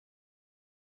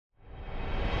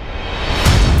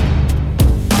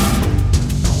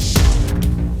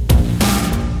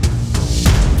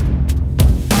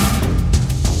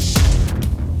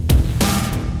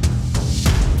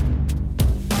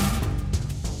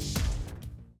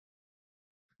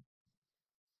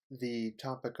The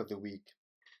topic of the week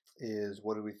is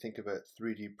what do we think about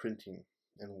 3D printing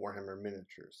and Warhammer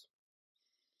miniatures,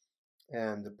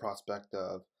 and the prospect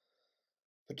of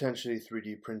potentially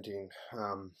 3D printing,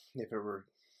 if it were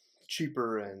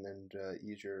cheaper and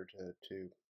easier to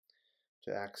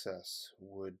access,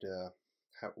 what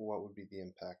would be the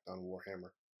impact on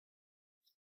Warhammer?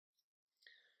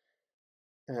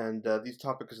 And these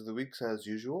topics of the week, as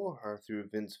usual, are through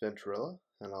Vince Venturella,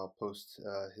 and I'll post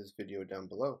his video down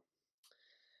below.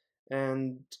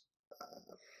 And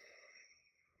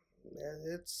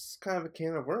it's kind of a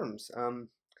can of worms.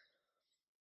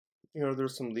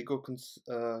 There's some legal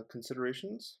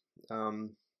considerations.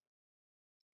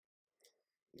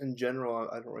 In general,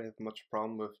 I don't really have much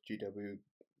problem with GW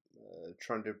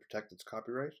trying to protect its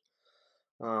copyright.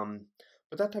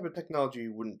 But that type of technology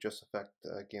wouldn't just affect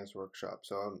Games Workshop,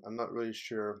 so I'm not really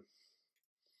sure.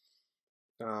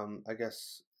 I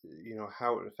guess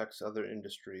how it affects other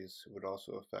industries would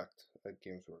also affect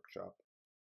Games Workshop.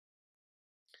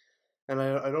 And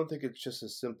I don't think it's just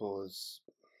as simple as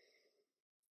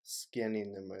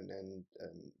scanning them and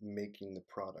making the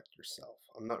product yourself.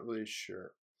 I'm not really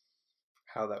sure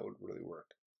how that would really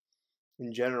work.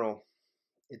 In general,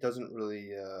 it doesn't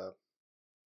really,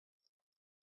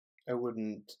 I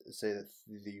wouldn't say that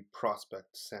the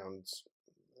prospect sounds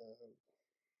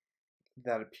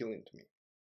that appealing to me.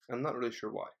 I'm not really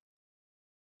sure why.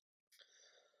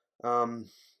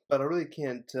 But I really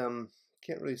can't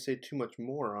really say too much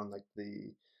more on like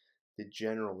the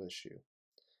general issue.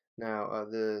 Now,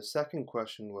 the second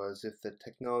question was if the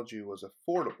technology was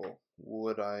affordable,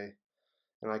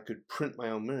 and I could print my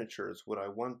own miniatures, would I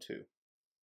want to?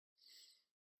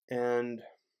 And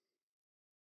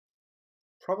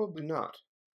probably not.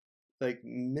 Like,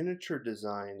 miniature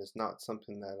design is not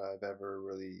something that I've ever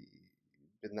really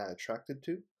been that attracted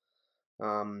to.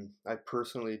 I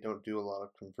personally don't do a lot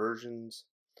of conversions.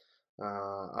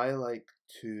 I like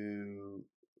to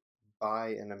buy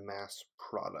and amass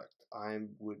product. I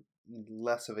would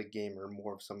less of a gamer,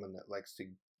 more of someone that likes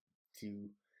to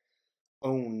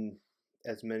own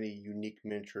as many unique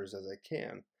miniatures as I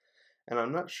can. And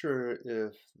I'm not sure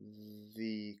if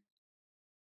the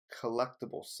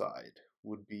collectible side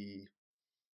would be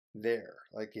there.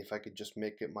 Like if I could just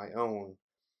make it my own,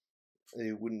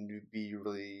 it wouldn't be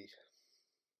really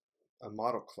a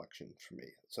model collection for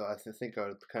me. So I think I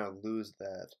would kind of lose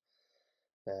that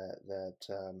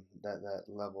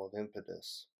level of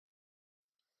impetus.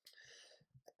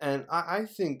 And I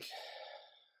think,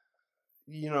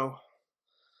 the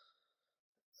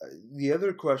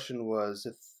other question was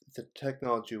if the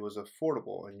technology was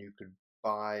affordable and you could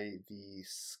buy the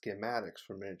schematics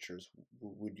for miniatures,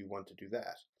 would you want to do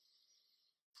that?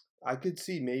 I could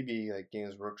see maybe like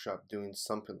Games Workshop doing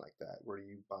something like that, where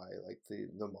you buy like the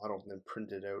model and then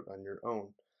print it out on your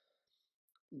own.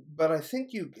 But I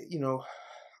think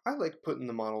I like putting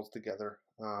the models together.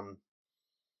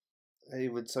 I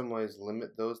would some ways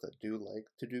limit those that do like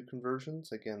to do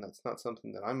conversions. Again, that's not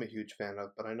something that I'm a huge fan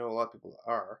of, but I know a lot of people that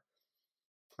are.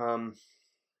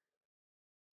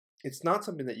 It's not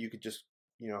something that you could just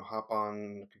hop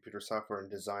on computer software and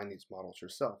design these models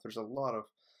yourself. There's a lot of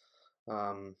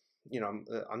I'm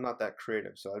not that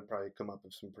creative, so I'd probably come up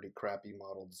with some pretty crappy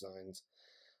model designs.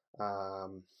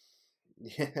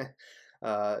 Yeah,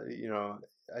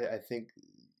 I think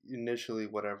initially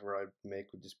whatever I'd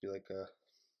make would just be like a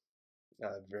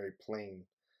very plain.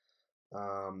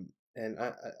 And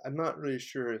I'm not really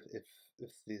sure if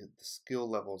the skill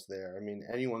level's there. I mean,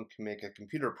 anyone can make a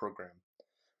computer program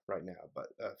right now,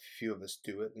 but a few of us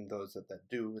do it, and those that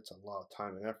do, it's a lot of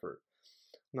time and effort.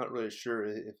 I'm not really sure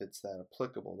if it's that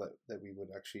applicable that we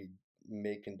would actually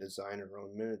make and design our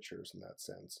own miniatures in that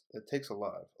sense. It takes a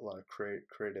lot of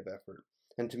creative effort,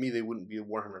 and to me, they wouldn't be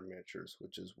Warhammer miniatures,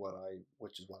 which is what I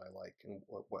like and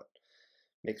what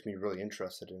makes me really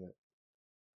interested in it.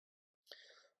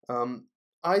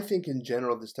 I think in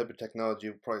general, this type of technology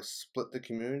will probably split the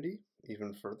community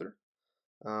even further.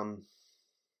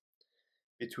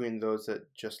 Between those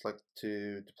that just like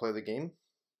to play the game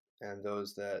and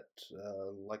those that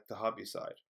like the hobby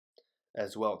side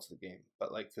as well as the game,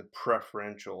 but like the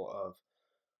preferential of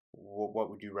what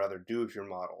would you rather do with your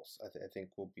models, I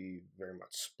think will be very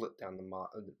much split down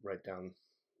right down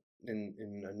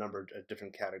in a number of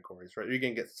different categories, right? You're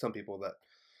going to get some people that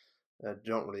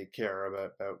don't really care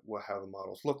about how the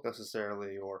models look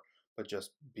necessarily, but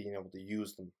just being able to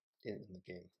use them in the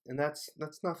game. And that's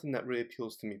nothing that really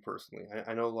appeals to me personally.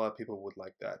 I know a lot of people would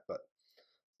like that, but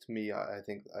to me, I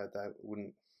think I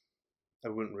wouldn't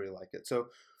really like it. So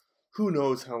who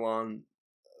knows how long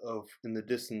in the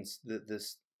distance that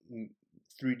this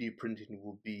 3D printing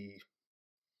will be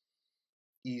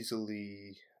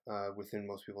easily within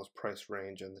most people's price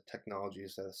range, and the technology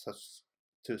is at such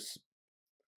to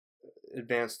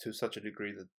advanced to such a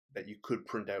degree that you could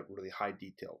print out really high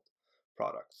detailed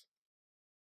products.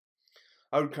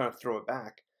 I would kind of throw it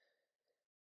back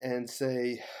and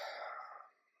say,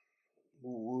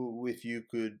 if you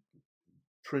could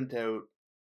print out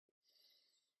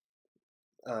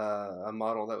a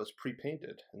model that was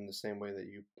pre-painted in the same way that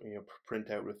you print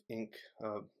out with ink,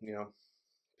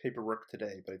 paperwork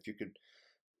today, but if you could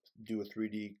do a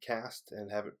 3D cast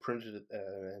and have it printed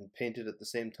and painted at the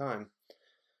same time,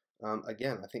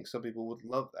 again, I think some people would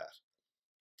love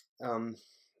that.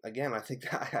 Again, I think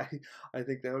I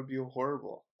think that would be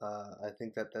horrible. I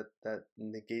think that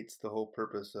negates the whole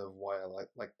purpose of why I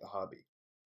like the hobby.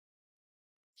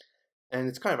 And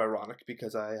it's kind of ironic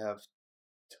because I have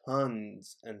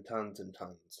tons and tons and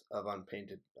tons of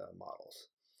unpainted models.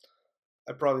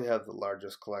 I probably have the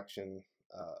largest collection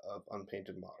of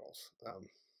unpainted models,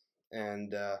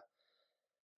 and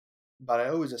but I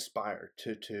always aspire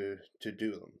to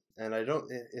do them. And I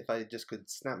don't. If I just could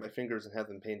snap my fingers and have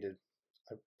them painted,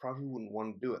 I probably wouldn't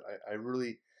want to do it. I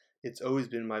really, it's always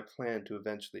been my plan to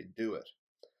eventually do it,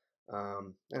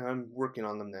 and I'm working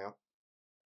on them now,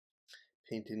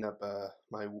 painting up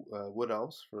my wood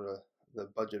elves for the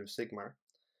budget of Sigmar,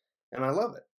 and I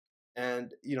love it.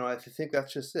 And I think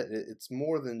that's just it. It's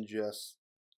more than just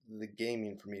the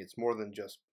gaming for me. It's more than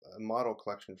just a model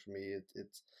collection for me.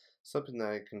 It's something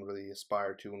that I can really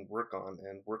aspire to and work on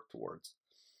and work towards.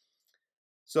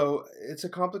 So it's a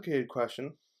complicated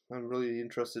question. I'm really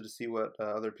interested to see what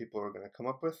other people are going to come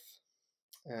up with.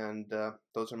 And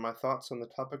those are my thoughts on the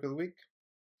topic of the week.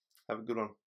 Have a good one.